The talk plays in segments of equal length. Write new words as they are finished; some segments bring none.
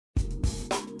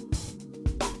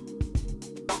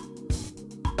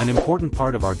An important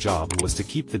part of our job was to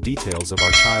keep the details of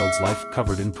our child's life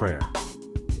covered in prayer.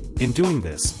 In doing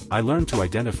this, I learned to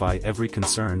identify every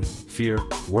concern, fear,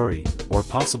 worry, or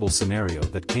possible scenario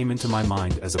that came into my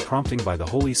mind as a prompting by the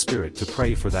Holy Spirit to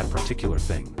pray for that particular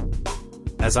thing.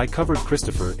 As I covered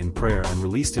Christopher in prayer and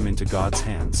released him into God's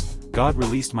hands, God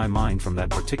released my mind from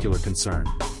that particular concern.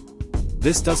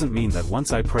 This doesn't mean that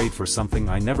once I prayed for something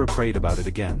I never prayed about it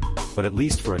again, but at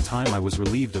least for a time I was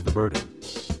relieved of the burden.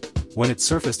 When it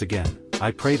surfaced again,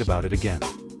 I prayed about it again.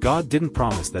 God didn't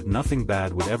promise that nothing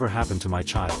bad would ever happen to my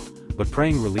child, but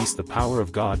praying released the power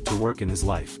of God to work in his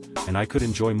life, and I could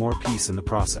enjoy more peace in the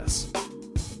process.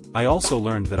 I also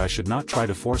learned that I should not try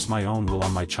to force my own will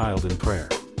on my child in prayer.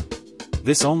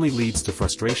 This only leads to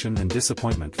frustration and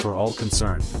disappointment for all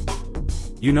concerned.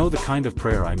 You know the kind of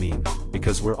prayer I mean,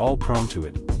 because we're all prone to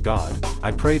it. God,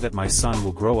 I pray that my son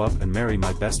will grow up and marry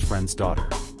my best friend's daughter.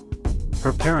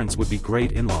 Her parents would be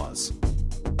great in-laws.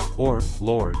 Or,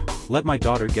 Lord, let my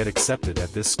daughter get accepted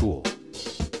at this school.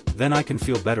 Then I can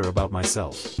feel better about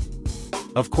myself.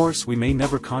 Of course, we may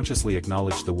never consciously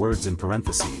acknowledge the words in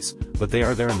parentheses, but they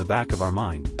are there in the back of our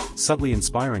mind, subtly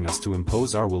inspiring us to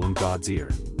impose our will in God's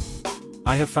ear.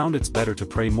 I have found it's better to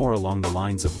pray more along the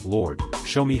lines of, Lord,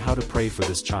 show me how to pray for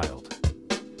this child.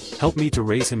 Help me to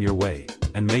raise him your way,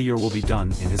 and may your will be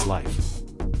done in his life.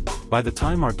 By the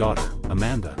time our daughter,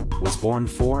 Amanda, was born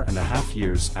 4.5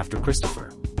 years after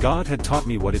Christopher, God had taught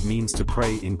me what it means to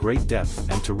pray in great depth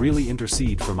and to really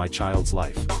intercede for my child's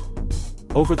life.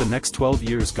 Over the next 12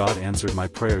 years God answered my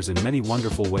prayers in many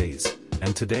wonderful ways,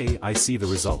 and today I see the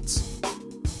results.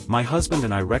 My husband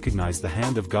and I recognize the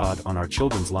hand of God on our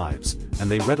children's lives,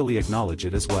 and they readily acknowledge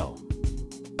it as well.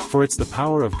 For it's the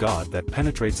power of God that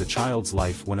penetrates a child's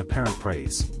life when a parent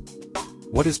prays.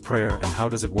 What is prayer and how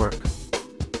does it work?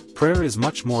 Prayer is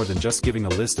much more than just giving a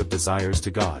list of desires to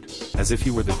God, as if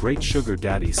he were the great sugar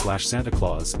daddy/Santa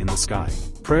Claus in the sky.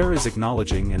 Prayer is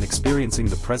acknowledging and experiencing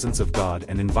the presence of God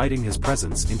and inviting his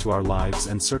presence into our lives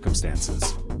and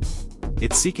circumstances.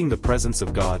 It's seeking the presence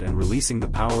of God and releasing the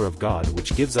power of God,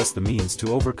 which gives us the means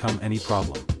to overcome any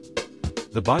problem.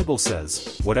 The Bible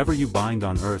says, whatever you bind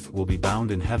on earth will be bound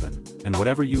in heaven, and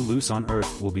whatever you loose on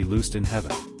earth will be loosed in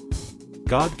heaven.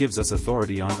 God gives us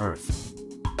authority on earth.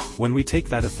 When we take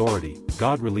that authority,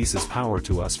 God releases power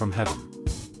to us from heaven.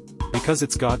 Because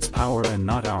it's God's power and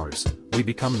not ours, we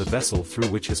become the vessel through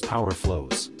which his power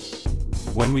flows.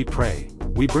 When we pray,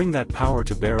 we bring that power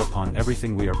to bear upon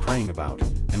everything we are praying about,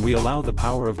 and we allow the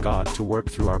power of God to work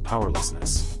through our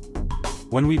powerlessness.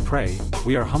 When we pray,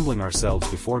 we are humbling ourselves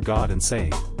before God and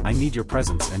saying, I need your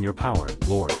presence and your power,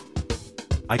 Lord.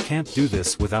 I can't do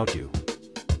this without you.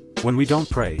 When we don't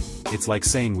pray, it's like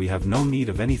saying we have no need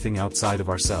of anything outside of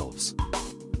ourselves.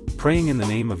 Praying in the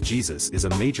name of Jesus is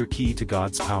a major key to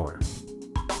God's power.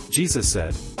 Jesus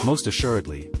said, most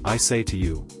assuredly, I say to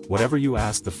you, whatever you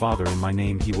ask the Father in my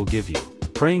name he will give you.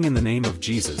 Praying in the name of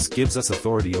Jesus gives us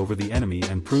authority over the enemy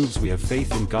and proves we have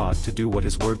faith in God to do what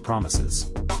his word promises.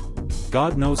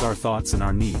 God knows our thoughts and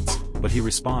our needs, but he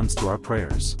responds to our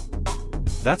prayers.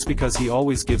 That's because he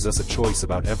always gives us a choice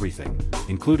about everything,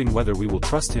 including whether we will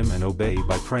trust him and obey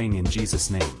by praying in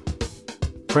Jesus' name.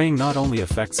 Praying not only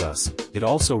affects us, it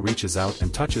also reaches out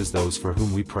and touches those for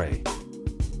whom we pray.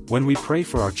 When we pray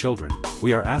for our children,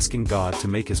 we are asking God to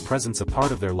make his presence a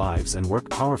part of their lives and work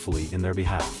powerfully in their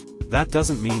behalf. That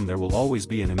doesn't mean there will always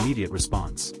be an immediate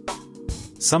response.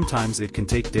 Sometimes it can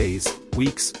take days,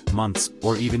 weeks, months,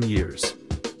 or even years.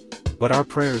 But our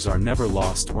prayers are never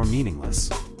lost or meaningless.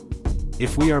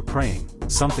 If we are praying,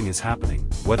 something is happening,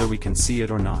 whether we can see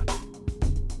it or not.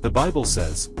 The Bible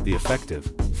says, the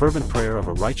effective, fervent prayer of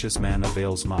a righteous man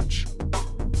avails much.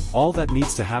 All that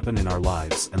needs to happen in our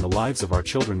lives and the lives of our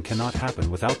children cannot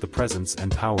happen without the presence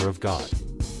and power of God.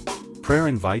 Prayer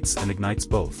invites and ignites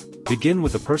both. Begin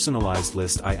with a personalized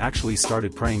list. I actually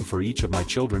started praying for each of my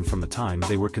children from the time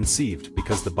they were conceived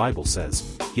because the Bible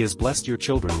says, he has blessed your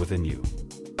children within you.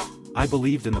 I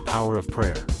believed in the power of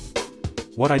prayer.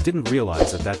 What I didn't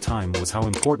realize at that time was how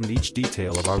important each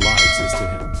detail of our lives is to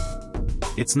him.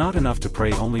 It's not enough to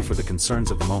pray only for the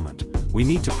concerns of the moment, we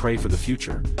need to pray for the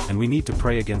future, and we need to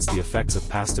pray against the effects of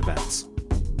past events.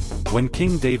 When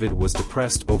King David was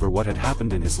depressed over what had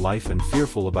happened in his life and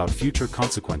fearful about future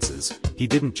consequences, he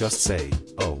didn't just say,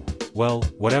 oh, well,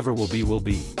 whatever will be will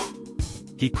be.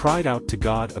 He cried out to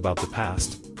God about the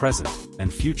past, present,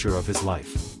 and future of his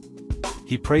life.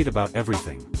 He prayed about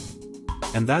everything.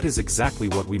 And that is exactly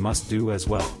what we must do as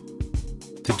well.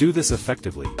 To do this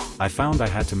effectively, I found I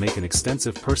had to make an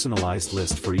extensive personalized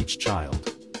list for each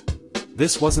child.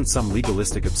 This wasn't some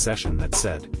legalistic obsession that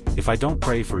said, if I don't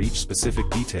pray for each specific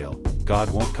detail,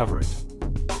 God won't cover it.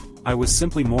 I was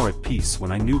simply more at peace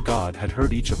when I knew God had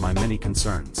heard each of my many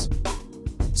concerns.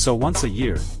 So once a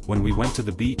year, when we went to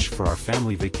the beach for our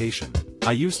family vacation,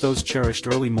 I used those cherished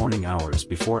early morning hours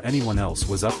before anyone else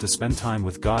was up to spend time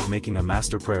with God making a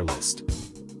master prayer list.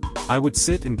 I would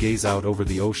sit and gaze out over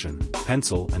the ocean,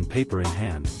 pencil and paper in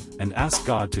hand, and ask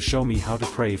God to show me how to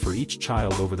pray for each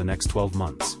child over the next 12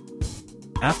 months.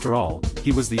 After all,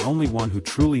 He was the only one who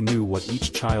truly knew what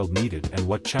each child needed and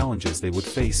what challenges they would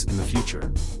face in the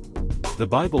future. The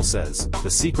Bible says,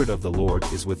 "The secret of the Lord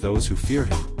is with those who fear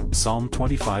Him," Psalm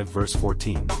 25 verse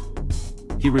 14.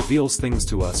 He reveals things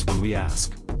to us when we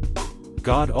ask.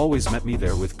 God always met me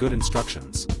there with good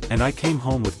instructions, and I came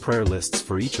home with prayer lists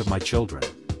for each of my children.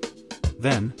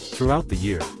 Then, throughout the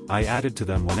year, I added to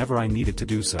them whenever I needed to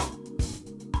do so.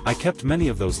 I kept many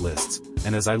of those lists,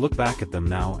 and as I look back at them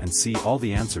now and see all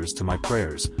the answers to my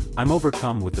prayers, I'm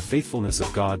overcome with the faithfulness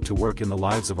of God to work in the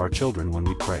lives of our children when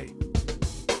we pray.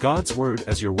 God's word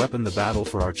as your weapon. The battle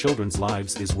for our children's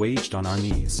lives is waged on our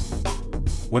knees.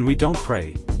 When we don't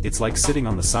pray, it's like sitting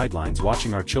on the sidelines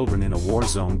watching our children in a war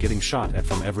zone getting shot at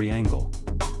from every angle.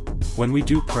 When we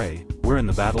do pray, we're in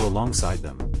the battle alongside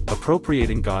them,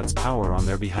 appropriating God's power on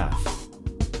their behalf.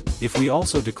 If we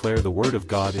also declare the word of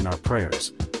God in our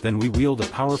prayers, then we wield a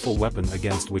powerful weapon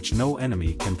against which no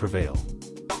enemy can prevail.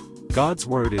 God's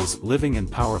word is living and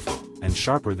powerful, and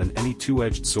sharper than any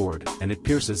two-edged sword, and it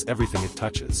pierces everything it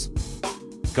touches.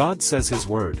 God says His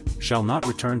word shall not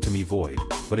return to me void,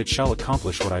 but it shall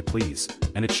accomplish what I please,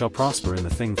 and it shall prosper in the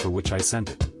thing for which I sent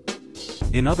it.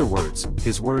 In other words,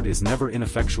 His word is never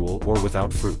ineffectual or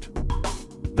without fruit.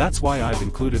 That's why I've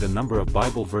included a number of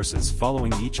Bible verses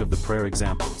following each of the prayer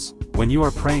examples. When you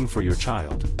are praying for your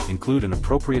child, include an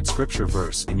appropriate scripture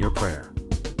verse in your prayer.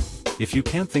 If you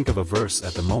can't think of a verse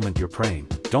at the moment you're praying,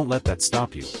 don't let that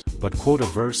stop you, but quote a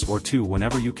verse or two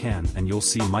whenever you can and you'll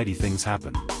see mighty things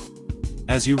happen.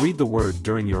 As you read the Word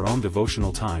during your own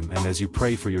devotional time and as you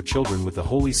pray for your children with the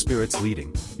Holy Spirit's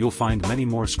leading, you'll find many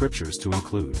more scriptures to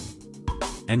include.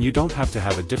 And you don't have to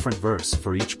have a different verse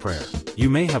for each prayer. You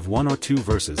may have one or two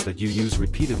verses that you use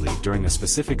repeatedly during a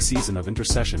specific season of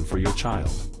intercession for your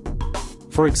child.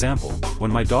 For example, when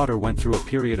my daughter went through a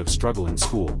period of struggle in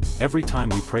school, every time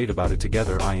we prayed about it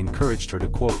together I encouraged her to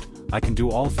quote, "I can do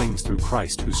all things through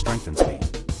Christ who strengthens me."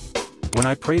 When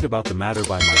I prayed about the matter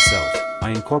by myself, I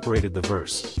incorporated the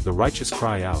verse, "The righteous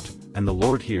cry out, and the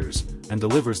Lord hears, and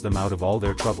delivers them out of all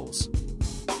their troubles."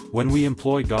 When we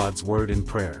employ God's word in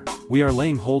prayer, we are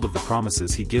laying hold of the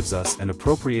promises He gives us and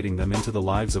appropriating them into the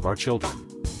lives of our children.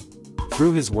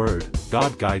 Through His word,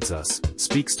 God guides us,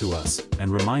 speaks to us,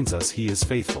 and reminds us He is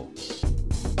faithful.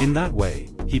 In that way,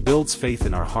 He builds faith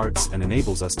in our hearts and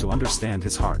enables us to understand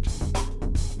His heart.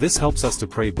 This helps us to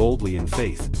pray boldly in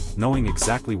faith, knowing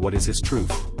exactly what is His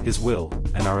truth, His will,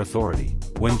 and our authority.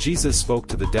 When Jesus spoke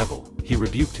to the devil, He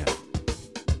rebuked him.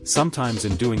 Sometimes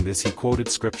in doing this He quoted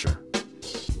scripture.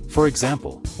 For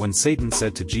example, when Satan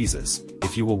said to Jesus,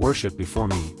 "If you will worship before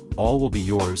me, all will be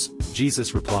yours,"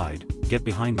 Jesus replied, "Get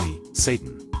behind me,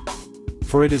 Satan.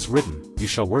 For it is written, you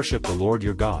shall worship the Lord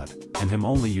your God, and Him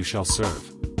only you shall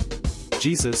serve."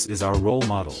 Jesus is our role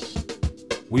model.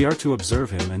 We are to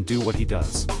observe Him and do what He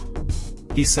does.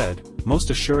 He said, "Most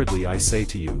assuredly I say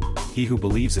to you, he who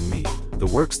believes in me, the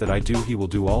works that I do he will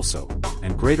do also,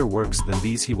 and greater works than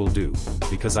these he will do,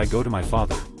 because I go to my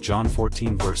Father." John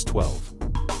 14 verse 12.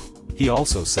 He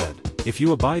also said, "If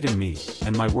you abide in me,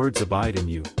 and my words abide in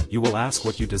you, you will ask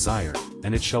what you desire,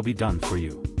 and it shall be done for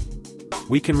you."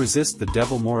 We can resist the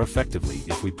devil more effectively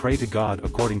if we pray to God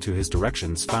according to His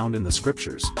directions found in the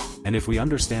Scriptures, and if we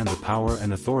understand the power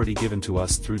and authority given to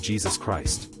us through Jesus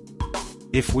Christ.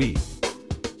 If we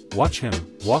watch Him,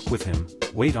 walk with Him,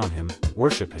 wait on Him,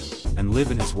 worship Him, and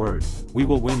live in His Word, we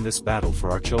will win this battle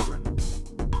for our children.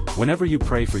 Whenever you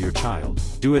pray for your child,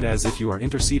 do it as if you are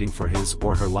interceding for his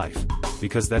or her life,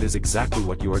 because that is exactly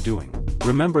what you are doing.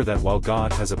 Remember that while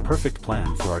God has a perfect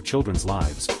plan for our children's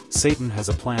lives, Satan has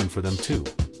a plan for them too.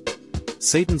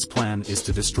 Satan's plan is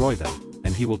to destroy them,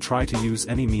 and he will try to use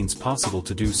any means possible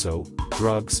to do so: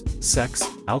 drugs, sex,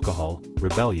 alcohol,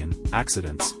 rebellion,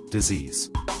 accidents, disease.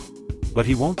 But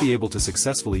he won't be able to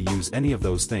successfully use any of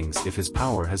those things if his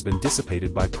power has been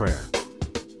dissipated by prayer.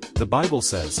 The Bible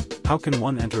says, "How can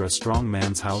one enter a strong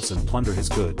man's house and plunder his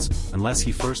goods, unless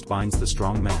he first binds the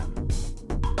strong man?"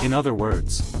 In other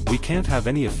words, we can't have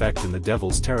any effect in the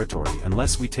devil's territory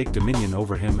unless we take dominion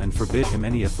over him and forbid him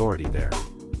any authority there.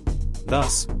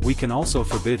 Thus, we can also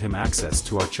forbid him access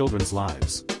to our children's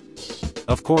lives.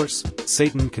 Of course,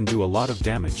 Satan can do a lot of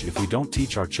damage if we don't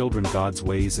teach our children God's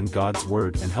ways and God's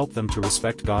word and help them to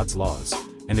respect God's laws,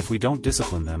 and if we don't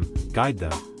discipline them, guide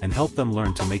them, and help them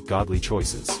learn to make godly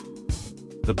choices.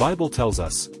 The Bible tells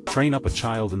us, "Train up a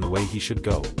child in the way he should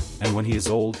go, and when he is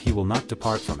old he will not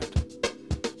depart from it."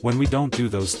 When we don't do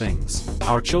those things,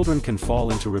 our children can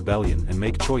fall into rebellion and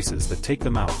make choices that take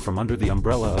them out from under the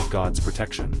umbrella of God's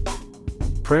protection.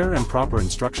 Prayer and proper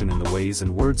instruction in the ways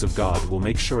and words of God will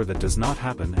make sure that does not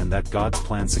happen and that God's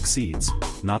plan succeeds,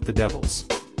 not the devil's.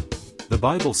 The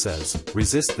Bible says,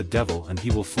 "Resist the devil and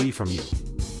he will flee from you."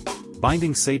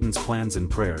 Binding Satan's plans in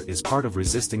prayer is part of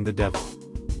resisting the devil.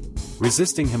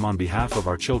 Resisting him on behalf of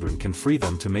our children can free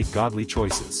them to make godly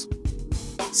choices.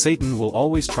 Satan will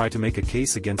always try to make a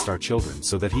case against our children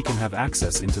so that he can have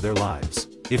access into their lives.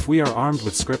 If we are armed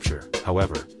with Scripture,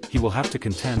 however, he will have to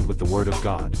contend with the Word of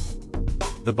God.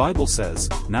 The Bible says,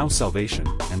 "Now salvation,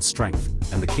 and strength,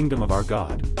 and the kingdom of our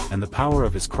God, and the power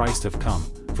of his Christ have come,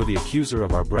 for the accuser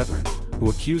of our brethren, who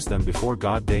accused them before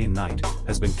God day and night,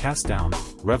 has been cast down."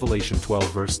 Revelation 12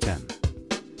 verse 10.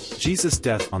 Jesus'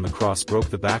 death on the cross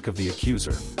broke the back of the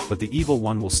accuser, but the evil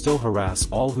one will still harass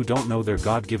all who don't know their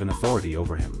God-given authority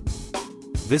over him.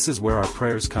 This is where our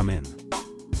prayers come in.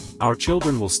 Our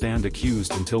children will stand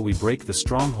accused until we break the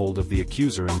stronghold of the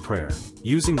accuser in prayer,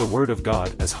 using the Word of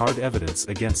God as hard evidence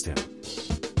against him.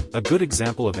 A good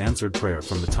example of answered prayer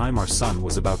from the time our son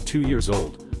was about 2 years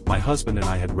old, my husband and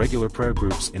I had regular prayer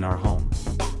groups in our home.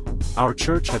 Our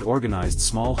church had organized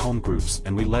small home groups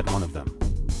and we led one of them.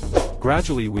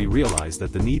 Gradually we realized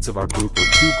that the needs of our group were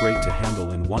too great to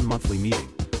handle in one monthly meeting,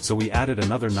 so we added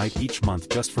another night each month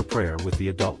just for prayer with the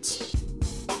adults.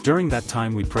 During that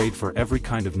time we prayed for every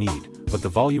kind of need, but the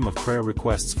volume of prayer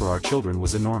requests for our children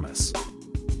was enormous.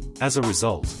 As a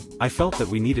result, I felt that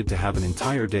we needed to have an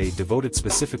entire day devoted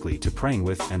specifically to praying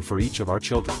with and for each of our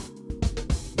children.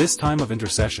 This time of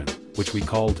intercession, which we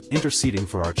called interceding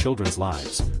for our children's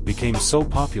lives, became so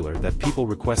popular that people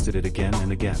requested it again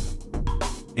and again.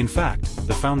 In fact,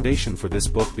 the foundation for this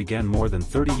book began more than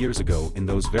 30 years ago in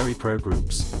those very prayer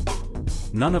groups.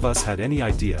 None of us had any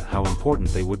idea how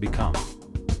important they would become.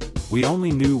 We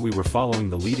only knew we were following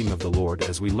the leading of the Lord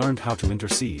as we learned how to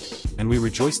intercede, and we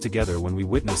rejoiced together when we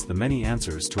witnessed the many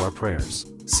answers to our prayers.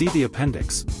 See the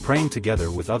appendix, Praying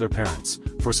Together with Other Parents,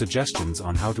 for suggestions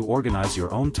on how to organize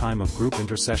your own time of group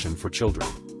intercession for children.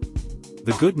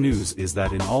 The good news is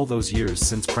that in all those years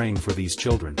since praying for these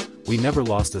children, we never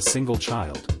lost a single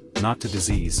child, not to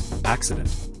disease,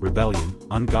 accident, rebellion,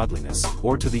 ungodliness,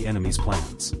 or to the enemy's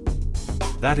plans.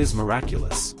 That is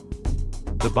miraculous.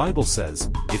 The Bible says,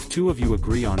 "If two of you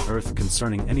agree on earth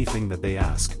concerning anything that they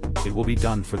ask, it will be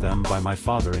done for them by my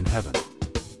Father in heaven."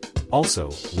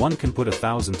 Also, one can put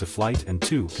 1,000 to flight and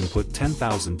two can put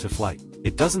 10,000 to flight.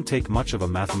 It doesn't take much of a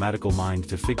mathematical mind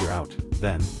to figure out,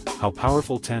 then, how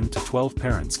powerful 10 to 12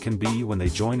 parents can be when they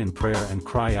join in prayer and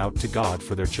cry out to God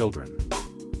for their children.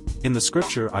 In the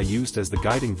scripture I used as the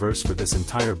guiding verse for this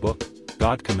entire book,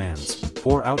 God commands,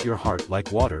 "Pour out your heart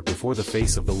like water before the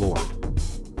face of the Lord.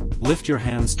 Lift your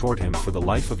hands toward him for the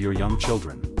life of your young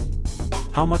children."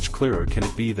 How much clearer can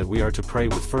it be that we are to pray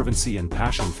with fervency and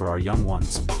passion for our young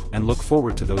ones, and look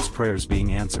forward to those prayers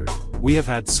being answered. We have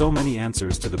had so many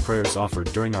answers to the prayers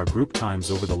offered during our group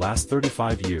times over the last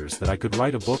 35 years that I could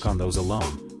write a book on those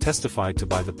alone, testified to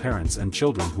by the parents and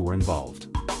children who were involved.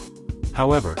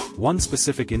 However, one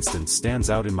specific instance stands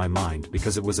out in my mind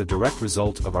because it was a direct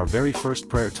result of our very first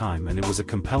prayer time and it was a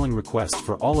compelling request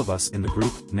for all of us in the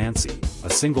group. Nancy, a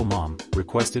single mom,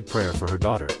 requested prayer for her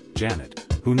daughter, Janet,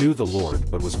 who knew the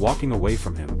Lord but was walking away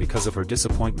from him because of her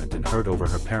disappointment and hurt over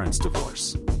her parents'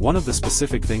 divorce. One of the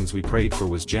specific things we prayed for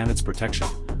was Janet's protection,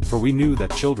 for we knew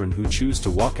that children who choose to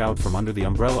walk out from under the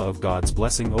umbrella of God's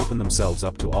blessing open themselves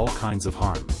up to all kinds of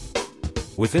harm.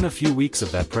 Within a few weeks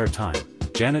of that prayer time,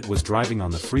 Janet was driving on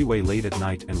the freeway late at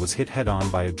night and was hit head-on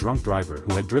by a drunk driver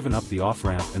who had driven up the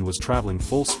off-ramp and was traveling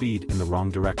full speed in the wrong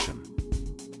direction.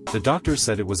 The doctors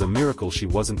said it was a miracle she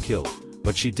wasn't killed,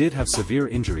 but she did have severe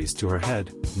injuries to her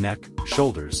head, neck,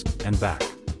 shoulders, and back.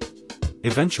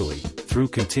 Eventually, through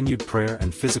continued prayer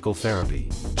and physical therapy,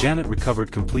 Janet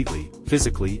recovered completely,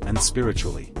 physically and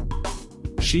spiritually.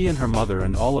 She and her mother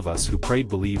and all of us who prayed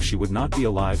believe she would not be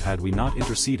alive had we not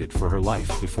interceded for her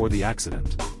life before the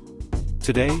accident.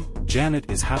 Today,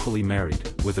 Janet is happily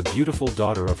married, with a beautiful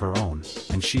daughter of her own,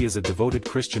 and she is a devoted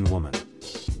Christian woman.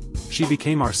 She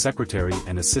became our secretary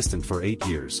and assistant for 8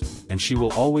 years, and she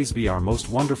will always be our most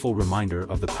wonderful reminder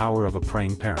of the power of a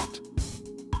praying parent.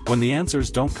 When the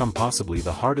answers don't come, possibly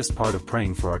the hardest part of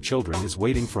praying for our children is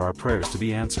waiting for our prayers to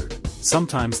be answered.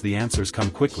 Sometimes the answers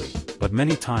come quickly, but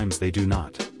many times they do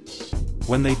not.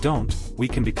 When they don't, we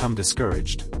can become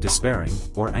discouraged, despairing,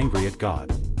 or angry at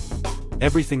God.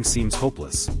 Everything seems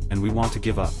hopeless, and we want to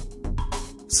give up.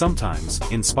 Sometimes,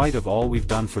 in spite of all we've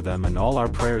done for them and all our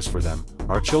prayers for them,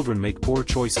 our children make poor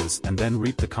choices and then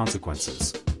reap the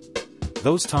consequences.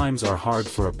 Those times are hard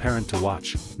for a parent to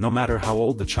watch, no matter how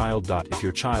old the child. If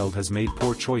your child has made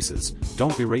poor choices,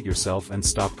 don't berate yourself and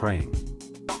stop praying.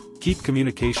 Keep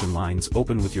communication lines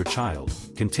open with your child,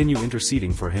 continue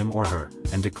interceding for him or her,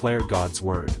 and declare God's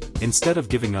word. Instead of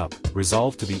giving up,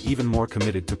 resolve to be even more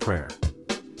committed to prayer.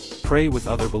 Pray with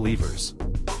other believers.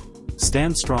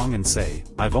 Stand strong and say,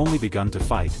 "I've only begun to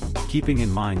fight," keeping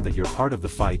in mind that your part of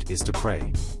the fight is to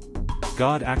pray.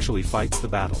 God actually fights the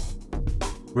battle.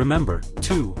 Remember,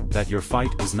 too, that your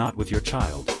fight is not with your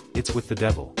child, it's with the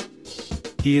devil.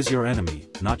 He is your enemy,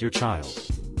 not your child.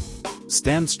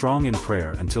 Stand strong in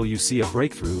prayer until you see a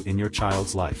breakthrough in your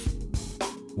child's life.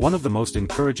 One of the most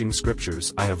encouraging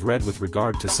scriptures I have read with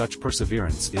regard to such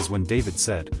perseverance is when David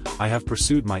said, "I have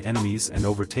pursued my enemies and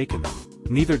overtaken them.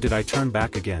 Neither did I turn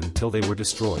back again till they were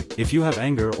destroyed." If you have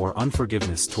anger or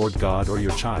unforgiveness toward God or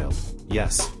your child,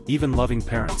 yes, even loving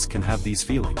parents can have these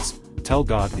feelings, tell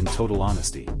God in total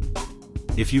honesty.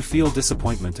 If you feel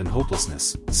disappointment and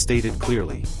hopelessness, state it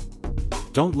clearly.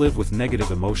 Don't live with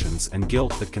negative emotions and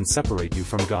guilt that can separate you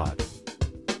from God.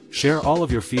 Share all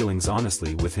of your feelings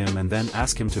honestly with Him and then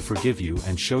ask Him to forgive you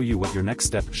and show you what your next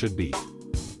step should be.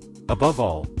 Above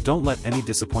all, don't let any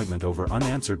disappointment over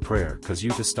unanswered prayer cause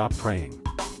you to stop praying.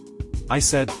 I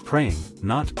said praying,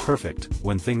 not perfect.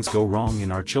 When things go wrong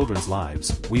in our children's lives,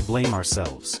 we blame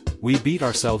ourselves. We beat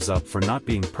ourselves up for not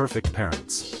being perfect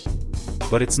parents.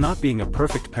 But it's not being a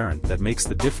perfect parent that makes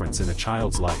the difference in a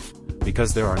child's life,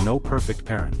 because there are no perfect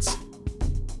parents.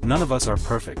 None of us are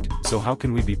perfect, so how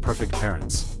can we be perfect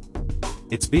parents?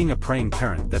 It's being a praying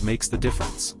parent that makes the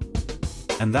difference.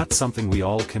 And that's something we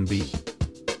all can be.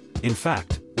 In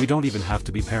fact, we don't even have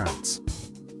to be parents.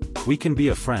 We can be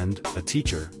a friend, a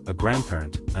teacher, a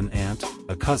grandparent, an aunt,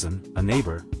 a cousin, a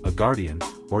neighbor, a guardian,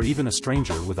 or even a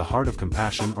stranger with a heart of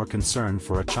compassion or concern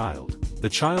for a child. The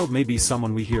child may be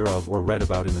someone we hear of or read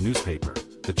about in the newspaper.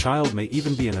 The child may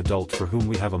even be an adult for whom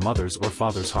we have a mother's or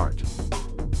father's heart.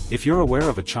 If you're aware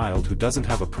of a child who doesn't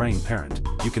have a praying parent,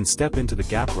 you can step into the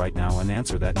gap right now and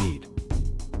answer that need.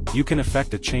 You can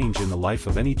effect a change in the life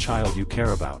of any child you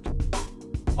care about.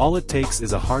 All it takes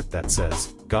is a heart that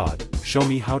says, "God, show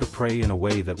me how to pray in a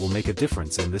way that will make a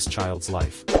difference in this child's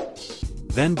life."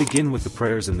 Then begin with the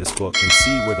prayers in this book and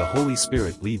see where the Holy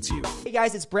Spirit leads you. Hey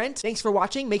guys, it's Brent. Thanks for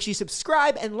watching. Make sure you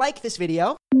subscribe and like this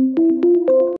video.